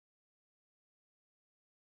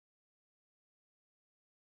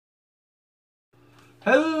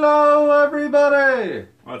Hello, everybody!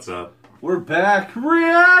 What's up? We're back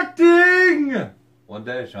reacting! One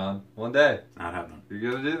day, Sean. One day. Not happening.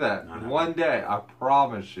 You're gonna do that. Not One day. I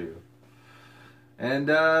promise you. And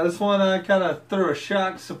this one I kind of threw a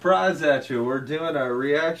shock surprise at you. We're doing a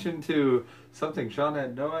reaction to something Sean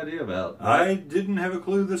had no idea about. I didn't have a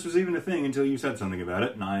clue this was even a thing until you said something about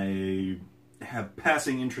it, and I have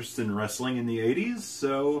passing interest in wrestling in the 80s,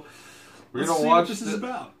 so We're let's gonna see watch what this is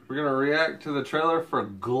about. We're gonna react to the trailer for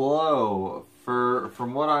Glow.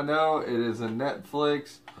 From what I know, it is a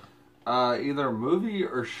Netflix either movie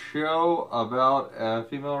or show about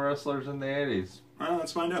female wrestlers in the 80s. Well,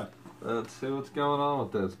 let's find out. Let's see what's going on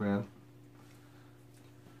with this, man.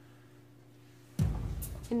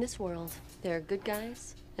 In this world, there are good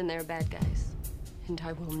guys and there are bad guys. And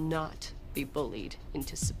I will not be bullied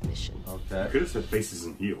into submission. You Okay. could have said faces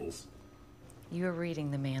and heels. You're reading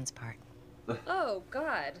the man's part. Oh,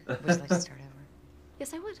 God. Would you like to start over?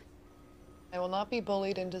 Yes, I would. I will not be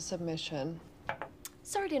bullied into submission.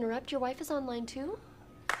 Sorry to interrupt. Your wife is online too?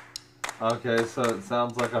 Okay, so it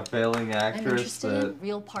sounds like a failing I'm actress interested that... in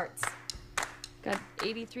real parts. Got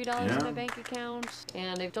 $83 Yeah. in my bank account,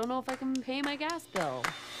 and I don't know if I can pay my gas bill.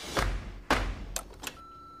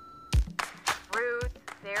 Ruth,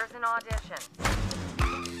 there's an audition.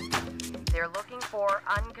 They're looking for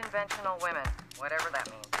unconventional women, whatever that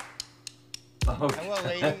means. Okay. Hello,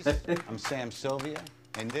 ladies. I'm Sam Sylvia,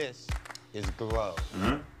 and this is Glow.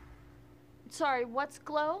 Huh? Sorry, what's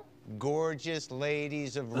Glow? Gorgeous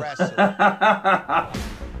ladies of wrestling.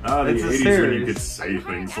 Oh, the It's a 80s when you series. could say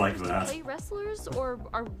things like To that. play wrestlers, or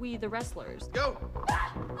are we the wrestlers? Go!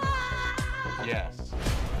 Yes.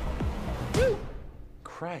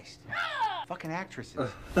 Christ. Fucking actresses.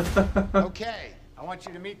 Okay, I want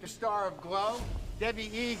you to meet the star of Glow,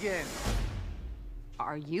 Debbie Egan.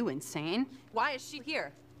 Are you insane? Why is she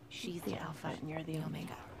here? She's the alpha and you're the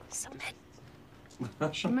omega. Submit.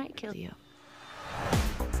 She might kill you.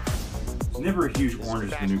 It's never a huge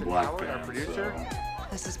Orange is the New Black Howard, our fan, producer. so...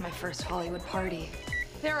 This is my first Hollywood party.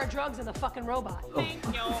 There are drugs in the fucking robot.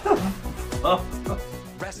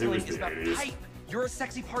 Wrestling It was is the about 80s. hype. You're a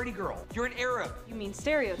sexy party girl. You're an Arab. You mean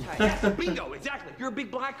stereotypes? Bingo, exactly. You're a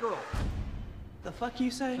big black girl. The fuck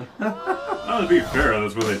you say? Oh, to be fair,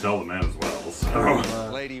 that's what they tell the men as well,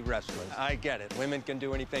 so... Lady wrestlers. I get it. Women can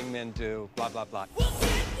do anything men do, blah, blah, blah.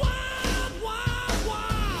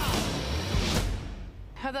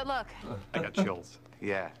 How'd that look? I got chills.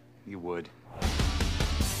 Yeah, you would.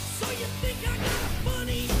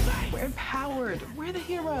 We're empowered. We're the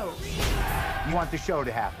heroes. You want the show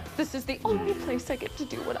to happen. This is the only place I get to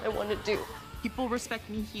do what I want to do. People respect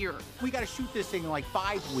me here. We gotta shoot this thing in like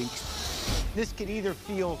 5 weeks. This could either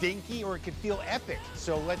feel dinky or it could feel epic.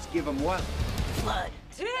 So let's give them what? Blood.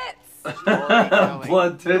 Tits! Storytelling.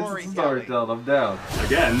 Blood, tits, and Storytelling. storytelling. I'm down.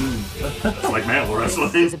 Again, it's like male This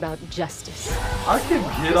wrestling. is about justice. I could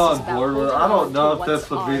get on board with it. I don't know if this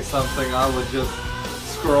would be something I would just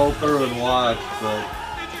scroll through and watch, but...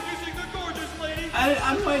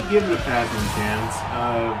 I might give it a passing chance.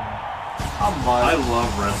 I might. I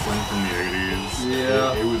love wrestling from the 80s.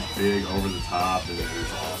 Yeah. It was big, over the top, and it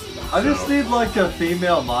was awesome. I just So, need like a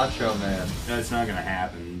female macho man. It's not gonna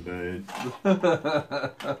happen,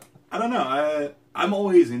 but... I don't know. I'm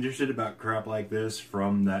always interested about crap like this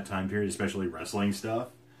from that time period, especially wrestling stuff.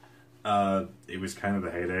 It was kind of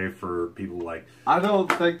the heyday for people like I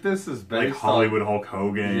don't think this is based Hollywood on... Hulk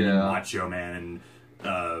Hogan Yeah. and Macho Man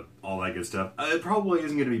and all that good stuff. It probably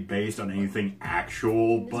isn't going to be based on anything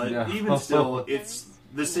actual, but Yeah. even still, it's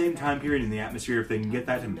the same time period and the atmosphere. If they can get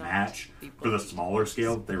that to match for the smaller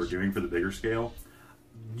scale that they were doing for the bigger scale,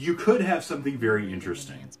 you could have something very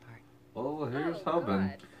interesting. Man's part. Well, here's Oh, hoping.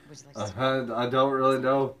 God. Would you like to start? I don't really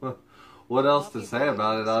know what else to say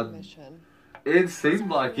about it. It seemed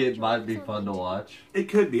like it might be fun to watch. It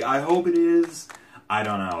could be. I hope it is. I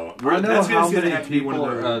don't know. I know That's how gonna many have to be one people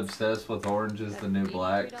of are those- obsessed with Orange is the New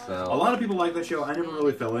Black, A so... lot of people like that show. I never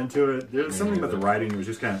really fell into it. There was something about the writing that was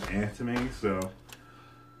just kind of to me, so...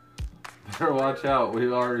 Better watch out,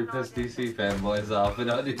 we've already pissed DC fanboys off, and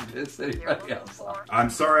I need to piss anybody else off. I'm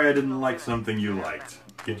sorry I didn't like something you liked.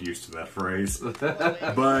 Get used to that phrase.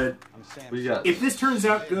 But I'm Sam We got... if this turns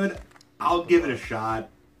out good, I'll give it a shot.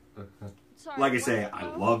 Sorry, Like I what's say, I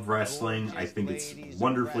Glow? love wrestling. I think it's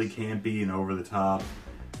wonderfully campy and over the top.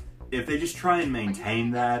 If they just try and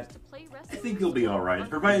maintain that, To play I think you'll be alright,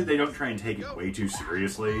 provided they don't try and take it way too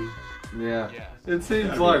seriously. Yeah. It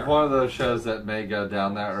seems like one of those shows that may go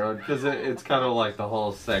down that road, because it's kind of like the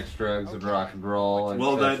whole sex, drugs, and rock and roll. And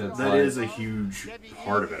Well, such. that It's is a huge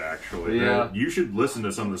part of it, actually. Yeah. You should listen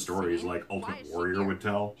to some of the stories like Ultimate Warrior would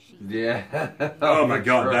tell. Yeah. Oh my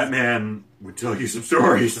god, that man would tell you some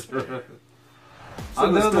stories.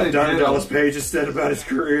 I know they Don did. Dallas Page has said about his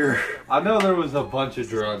career. I know there was a bunch of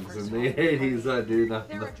drugs in the 80s, I do know.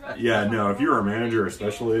 Yeah, no, if you were a manager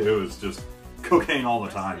especially, it was just cocaine all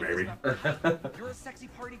the time, baby. You're a sexy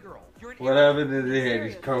party girl. You're an What happened in the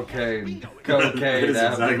 80s? Cocaine. Cocaine That is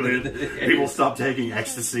happened exactly in the it. 80s. People stopped taking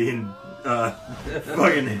ecstasy and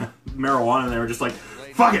fucking marijuana, and they were just like,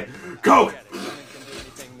 fuck it, coke!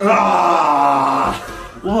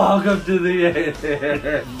 Ah! Welcome to the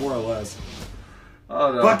 80s. More or less.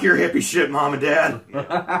 Oh, no. Fuck your hippie shit, mom and dad.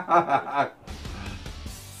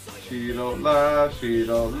 She don't lie, she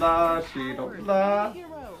don't lie, she don't lie.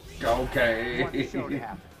 Okay.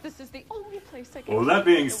 This is the only place I can. Well, that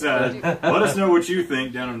being said, let us know what you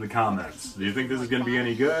think down in the comments. Do you think this is going to be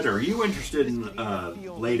any good? Or are you interested in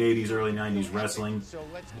late 80s, early 90s wrestling?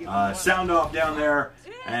 Sound off down there.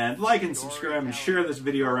 And like and subscribe and share this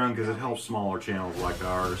video around because it helps smaller channels like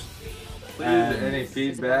ours. Please, any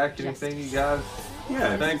feedback, anything you guys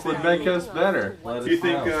Yeah, think would make us better? Let if you us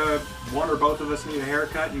think know. one or both of us need a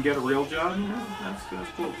haircut and get a real job, you know, that's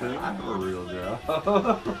cool too. I have a real job.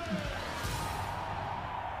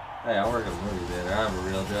 Hey, I work at a movie theater. I have a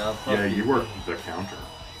real job. Fuck Yeah, you work the counter.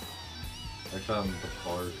 Actually, I'm the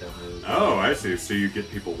bartender. Oh, I see. So you get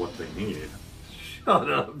people what they need. Shut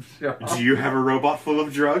up, Sean. Do you have a robot full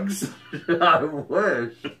of drugs? I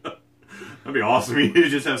wish. That'd be awesome. You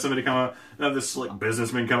just have somebody come up, have this slick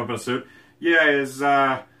businessman come up in a suit. Yeah, is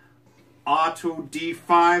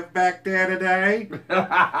R2D5 back there today?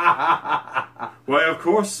 Why, of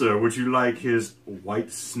course, sir. Would you like his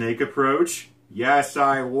white snake approach? Yes,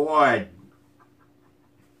 I would.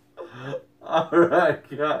 Alright,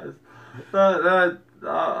 guys.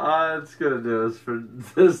 That's gonna do us for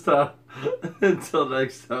this time. Until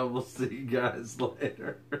next time, we'll see you guys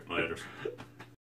later.